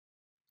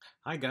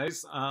Hi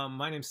guys,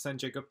 my name is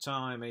Sanjay Gupta.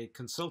 I'm a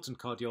consultant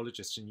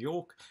cardiologist in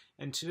York,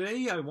 and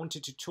today I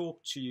wanted to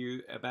talk to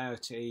you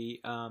about a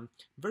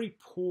very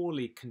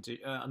poorly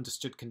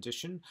understood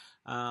condition,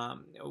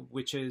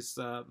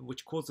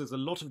 which causes a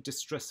lot of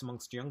distress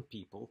amongst young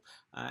people,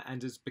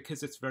 and is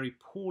because it's very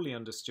poorly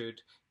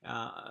understood.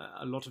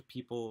 A lot of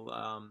people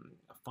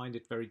find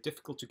it very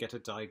difficult to get a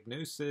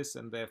diagnosis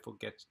and therefore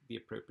get the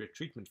appropriate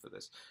treatment for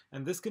this.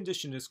 And this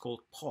condition is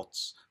called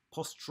POTS,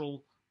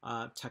 postural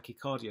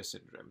tachycardia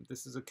syndrome.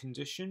 This is a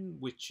condition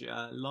which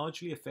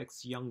largely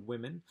affects young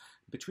women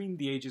between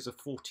the ages of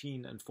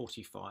 14 and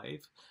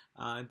 45.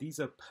 These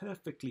are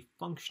perfectly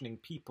functioning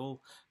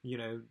people,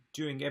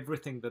 doing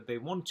everything that they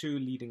want to,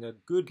 leading a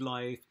good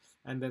life,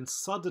 and then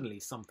suddenly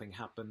something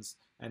happens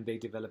and they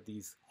develop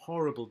these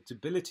horrible,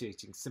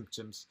 debilitating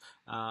symptoms,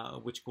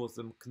 which cause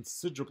them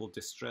considerable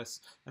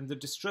distress. And the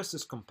distress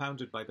is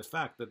compounded by the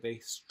fact that they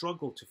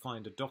struggle to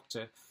find a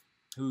doctor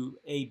who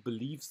A,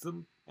 believes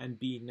them, and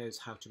B, knows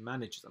how to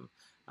manage them.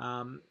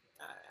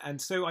 And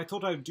so I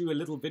thought I'd do a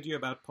little video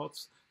about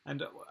POTS,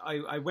 and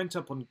I went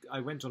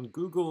on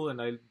Google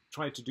and I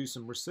tried to do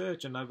some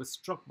research, and I was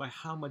struck by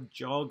how much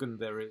jargon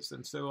there is.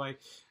 And so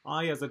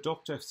I as a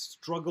doctor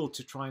struggled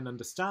to try and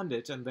understand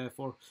it, and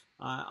therefore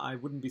I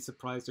wouldn't be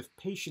surprised if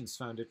patients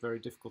found it very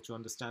difficult to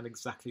understand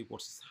exactly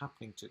what is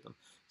happening to them.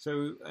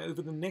 So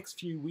over the next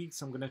few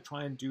weeks, I'm going to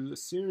try and do a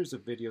series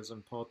of videos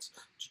on POTS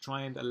to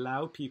try and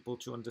allow people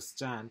to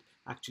understand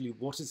actually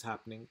what is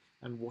happening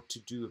and what to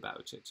do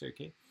about it,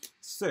 okay?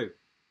 So,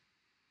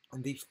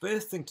 and the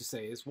first thing to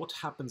say is what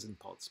happens in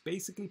POTS.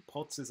 Basically,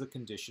 POTS is a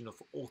condition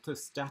of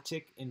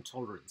orthostatic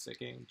intolerance,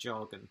 okay,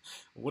 jargon.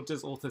 What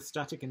does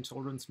orthostatic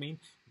intolerance mean?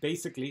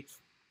 Basically,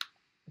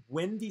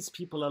 when these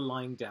people are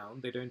lying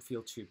down, they don't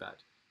feel too bad.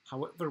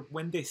 However,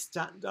 when they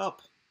stand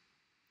up,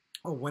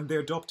 or when they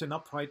adopt an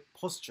upright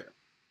posture,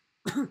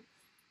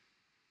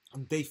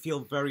 they feel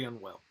very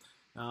unwell.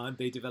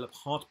 They develop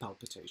heart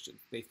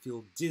palpitations, they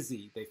feel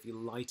dizzy, they feel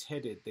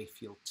lightheaded, they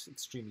feel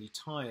extremely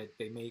tired,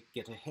 they may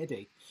get a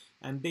headache,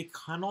 and they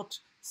cannot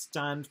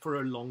stand for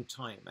a long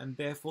time, and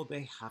therefore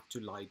they have to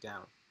lie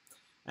down.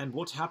 And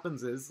what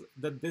happens is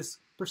that this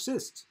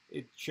persists.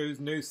 It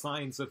shows no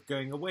signs of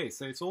going away.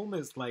 So it's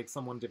almost like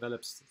someone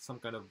develops some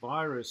kind of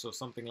virus or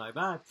something like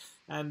that,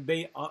 and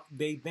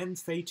they then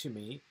say to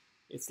me,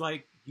 it's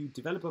like you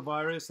develop a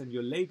virus and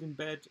you're laid in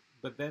bed,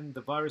 but then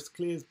the virus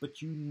clears,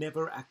 but you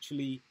never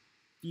actually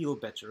feel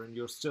better, and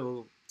you're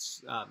still,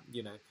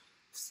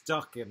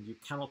 stuck, and you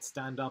cannot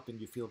stand up, and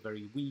you feel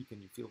very weak,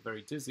 and you feel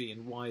very dizzy.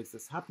 And why is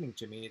this happening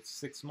to me? It's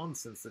 6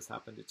 months since this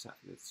happened.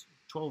 It's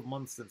 12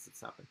 months since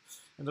it's happened.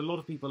 And a lot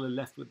of people are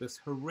left with this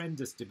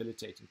horrendous,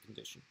 debilitating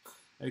condition.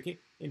 Okay,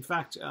 in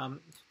fact,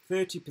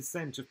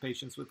 30% of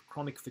patients with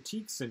chronic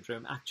fatigue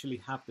syndrome actually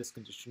have this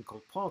condition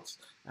called POTS,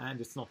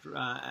 and it's not,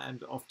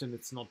 and often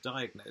it's not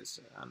diagnosed.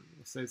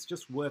 So it's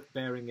just worth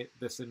bearing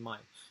this in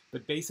mind.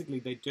 But basically,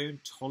 they don't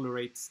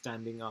tolerate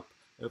standing up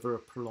over a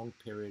prolonged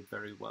period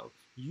very well.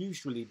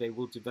 Usually, they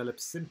will develop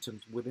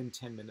symptoms within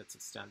 10 minutes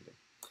of standing.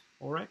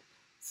 All right.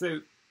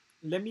 So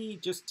let me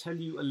just tell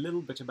you a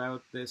little bit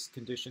about this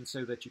condition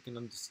so that you can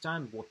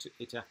understand what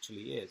it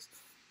actually is.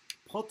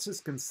 POTS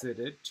is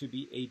considered to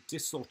be a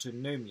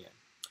dysautonomia.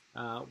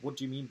 What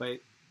do you mean by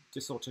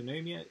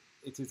dysautonomia?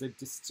 It is a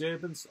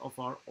disturbance of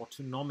our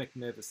autonomic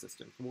nervous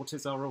system. What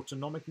is our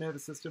autonomic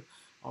nervous system?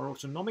 Our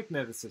autonomic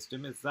nervous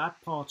system is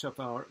that part of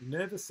our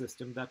nervous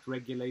system that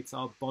regulates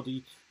our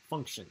body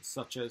functions,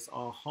 such as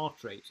our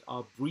heart rate,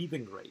 our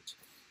breathing rate,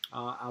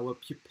 our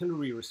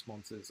pupillary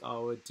responses,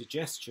 our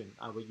digestion,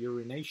 our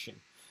urination.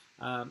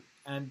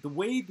 And the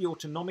way the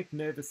autonomic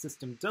nervous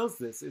system does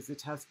this is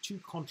it has two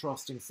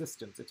contrasting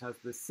systems. It has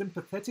the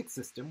sympathetic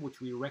system,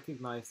 which we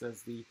recognize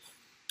as the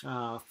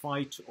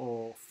fight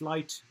or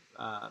flight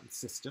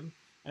system,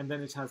 and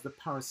then it has the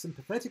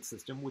parasympathetic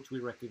system, which we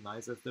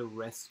recognize as the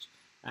rest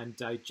and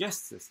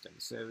digest system.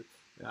 So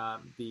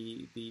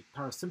the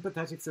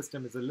parasympathetic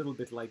system is a little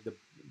bit like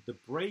the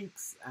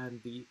brakes,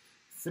 and the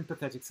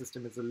sympathetic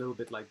system is a little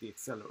bit like the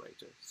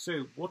accelerator.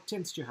 So what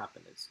tends to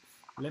happen is,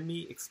 let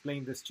me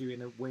explain this to you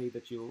in a way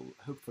that you'll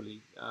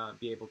hopefully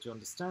be able to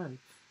understand.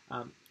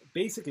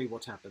 Basically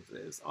what happens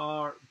is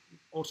our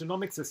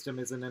autonomic system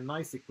is in a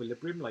nice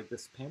equilibrium, like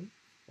this pen,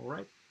 all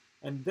right?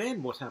 And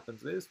then what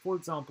happens is, for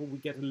example, we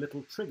get a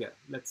little trigger.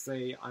 Let's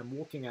say I'm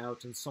walking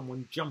out and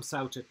someone jumps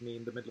out at me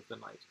in the middle of the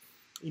night.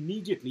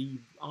 Immediately,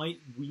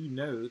 we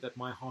know that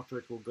my heart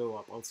rate will go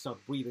up. I'll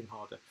start breathing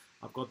harder.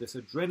 I've got this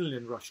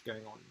adrenaline rush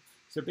going on.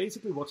 So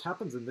basically what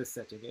happens in this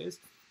setting is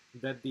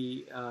that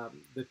the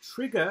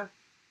trigger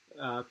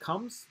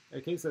comes,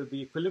 okay, so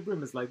the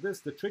equilibrium is like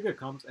this, the trigger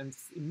comes, and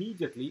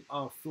immediately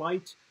our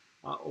flight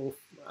or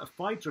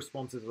fight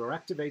responses are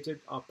activated,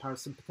 our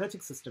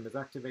parasympathetic system is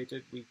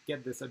activated, we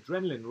get this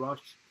adrenaline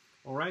rush,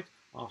 all right,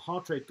 our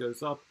heart rate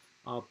goes up,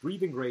 our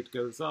breathing rate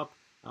goes up,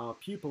 our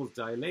pupils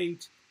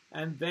dilate,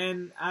 and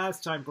then as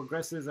time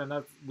progresses and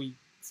as we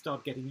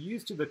start getting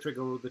used to the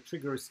trigger, or the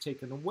trigger is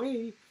taken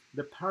away,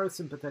 the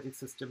parasympathetic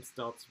system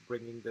starts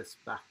bringing this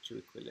back to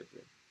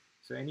equilibrium.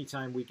 So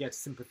anytime we get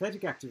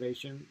sympathetic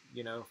activation,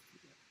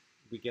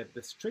 we get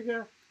this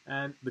trigger,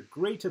 and the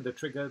greater the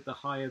trigger, the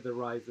higher the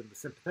rise in the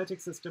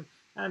sympathetic system.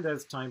 And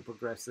as time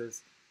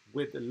progresses,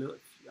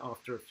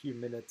 after a few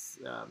minutes,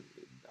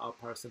 our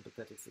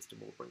parasympathetic system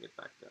will bring it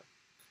back down.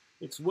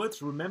 It's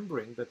worth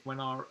remembering that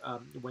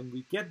when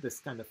we get this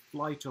kind of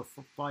flight or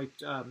fight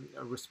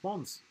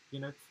response,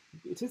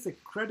 it is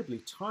incredibly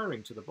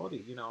tiring to the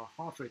body. Our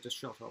heart rate has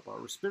shot up, our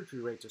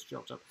respiratory rate has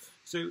shot up.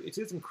 So it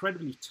is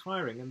incredibly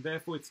tiring, and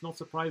therefore it's not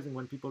surprising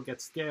when people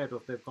get scared or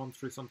if they've gone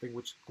through something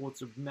which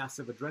causes a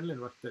massive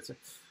adrenaline rush, they say,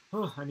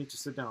 oh, I need to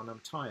sit down,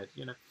 I'm tired,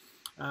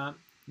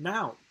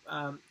 Now,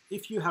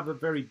 if you have a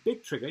very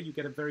big trigger, you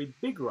get a very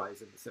big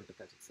rise in the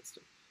sympathetic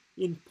system.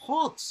 In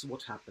POTS,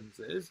 what happens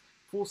is,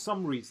 for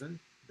some reason,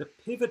 the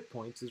pivot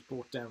point is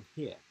brought down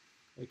here.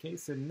 Okay,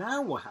 so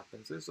now what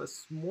happens is a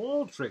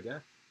small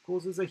trigger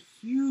causes a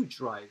huge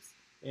rise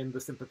in the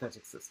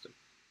sympathetic system.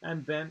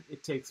 And then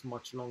it takes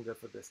much longer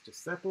for this to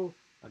settle.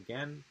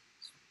 Again,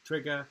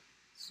 trigger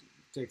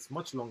takes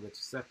much longer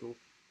to settle.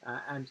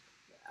 And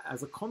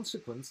as a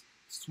consequence,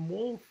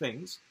 small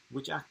things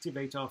which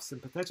activate our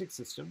sympathetic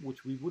system,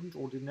 which we wouldn't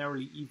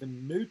ordinarily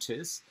even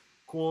notice,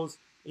 cause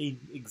an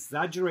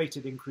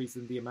exaggerated increase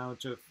in the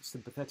amount of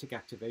sympathetic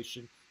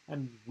activation,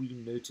 and we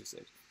notice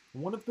it.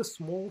 One of the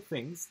small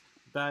things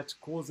that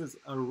causes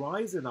a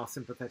rise in our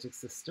sympathetic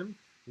system,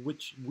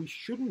 which we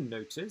shouldn't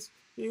notice,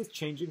 is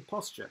changing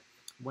posture.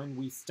 When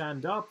we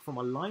stand up from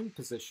a lying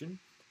position,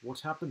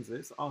 what happens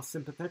is our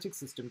sympathetic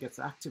system gets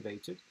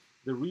activated.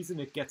 The reason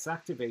it gets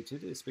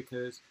activated is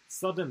because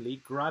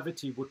suddenly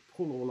gravity would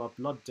pull all our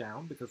blood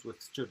down because we've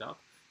stood up,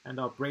 and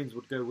our brains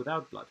would go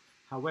without blood.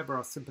 However,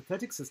 our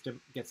sympathetic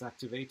system gets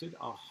activated,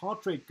 our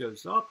heart rate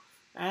goes up,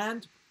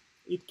 and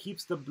it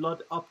keeps the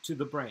blood up to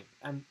the brain.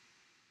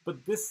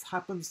 But this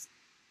happens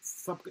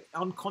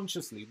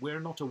unconsciously. We're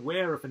not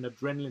aware of an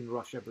adrenaline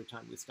rush every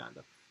time we stand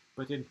up.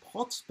 But in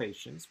POTS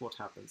patients, what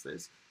happens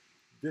is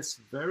this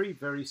very,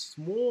 very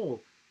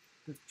small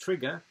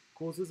trigger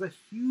causes a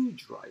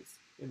huge rise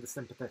in the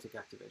sympathetic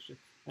activation,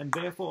 and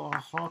therefore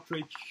our heart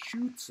rate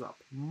shoots up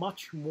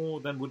much more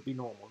than would be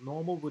normal.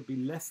 Normal would be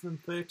less than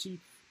 30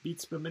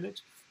 beats per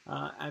minute,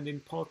 and in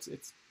POTS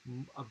it's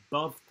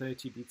above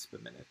 30 beats per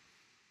minute.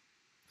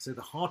 So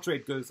the heart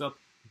rate goes up,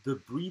 the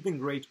breathing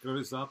rate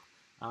goes up,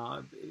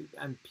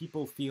 and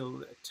people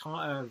feel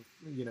tired,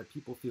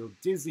 people feel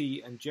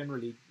dizzy and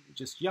generally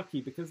just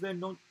yucky because they're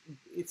not.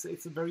 It's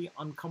a very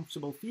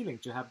uncomfortable feeling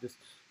to have this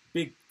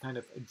big kind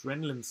of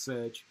adrenaline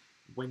surge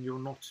when you're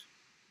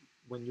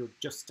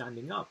just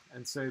standing up,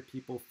 and so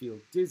people feel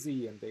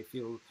dizzy and they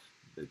feel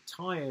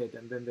tired,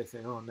 and then they say,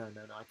 oh no,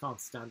 I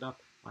can't stand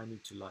up, I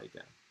need to lie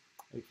down.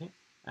 Okay,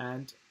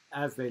 and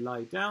as they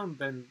lie down,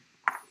 then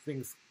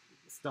things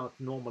start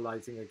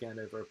normalizing again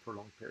over a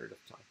prolonged period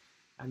of time.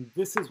 And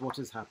this is what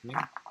is happening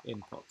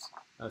in POTS.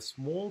 A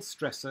small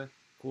stressor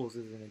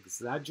causes an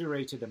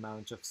exaggerated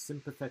amount of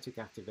sympathetic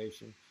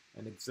activation,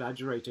 an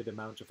exaggerated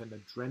amount of an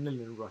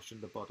adrenaline rush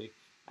in the body,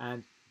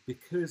 and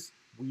because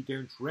we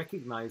don't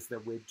recognize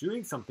that we're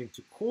doing something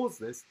to cause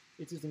this,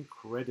 it is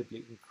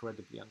incredibly,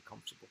 incredibly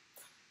uncomfortable.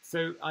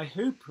 So I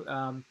hope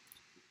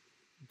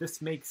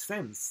this makes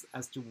sense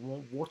as to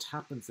what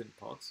happens in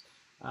POTS.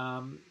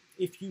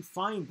 If you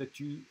find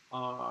that you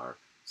are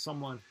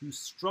someone who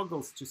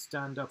struggles to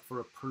stand up for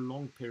a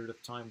prolonged period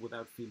of time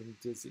without feeling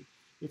dizzy,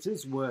 it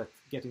is worth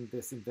getting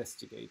this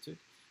investigated.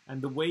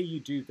 And the way you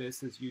do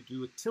this is you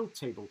do a tilt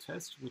table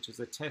test, which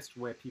is a test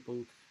where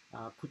people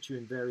put you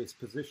in various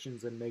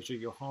positions and measure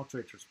your heart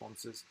rate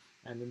responses.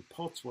 And in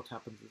POTS, what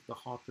happens is the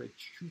heart rate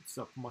shoots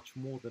up much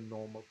more than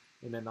normal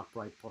in an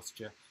upright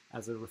posture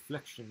as a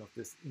reflection of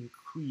this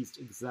increased,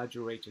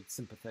 exaggerated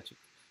sympathetic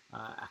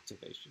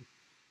activation.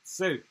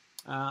 So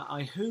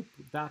I hope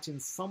that in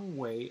some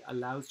way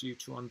allows you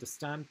to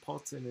understand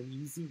POTS in an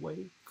easy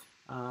way,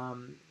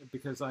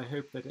 because I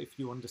hope that if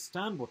you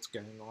understand what's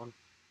going on,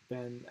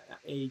 then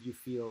you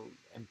feel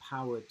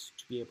empowered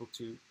to be able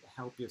to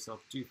help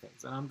yourself do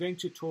things. And I'm going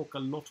to talk a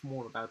lot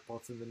more about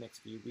POTS in the next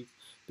few weeks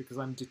because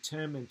I'm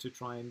determined to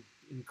try and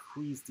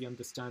increase the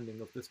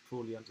understanding of this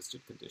poorly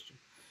understood condition.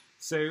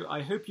 So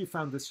I hope you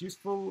found this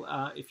useful.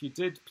 If you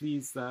did,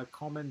 please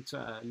comment,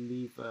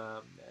 leave,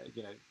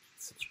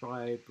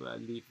 subscribe,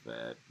 leave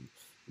a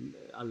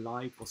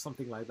like or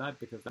something like that,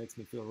 because that makes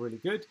me feel really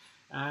good.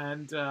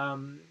 And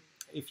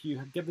if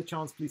you get the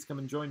chance, please come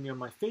and join me on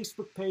my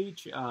Facebook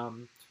page,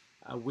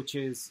 which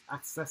is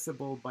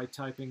accessible by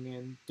typing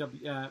in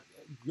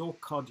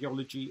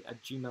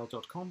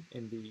yourcardiology@gmail.com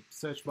in the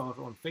search bar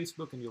on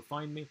Facebook, and you'll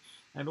find me.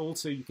 And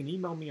also you can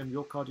email me on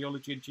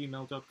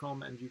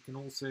yourcardiology@gmail.com, and you can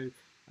also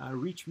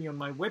reach me on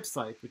my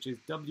website, which is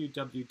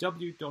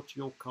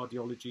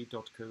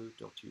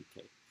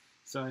www.yourcardiology.co.uk.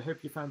 So I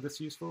hope you found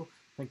this useful.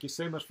 Thank you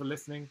so much for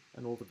listening,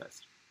 and all the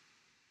best.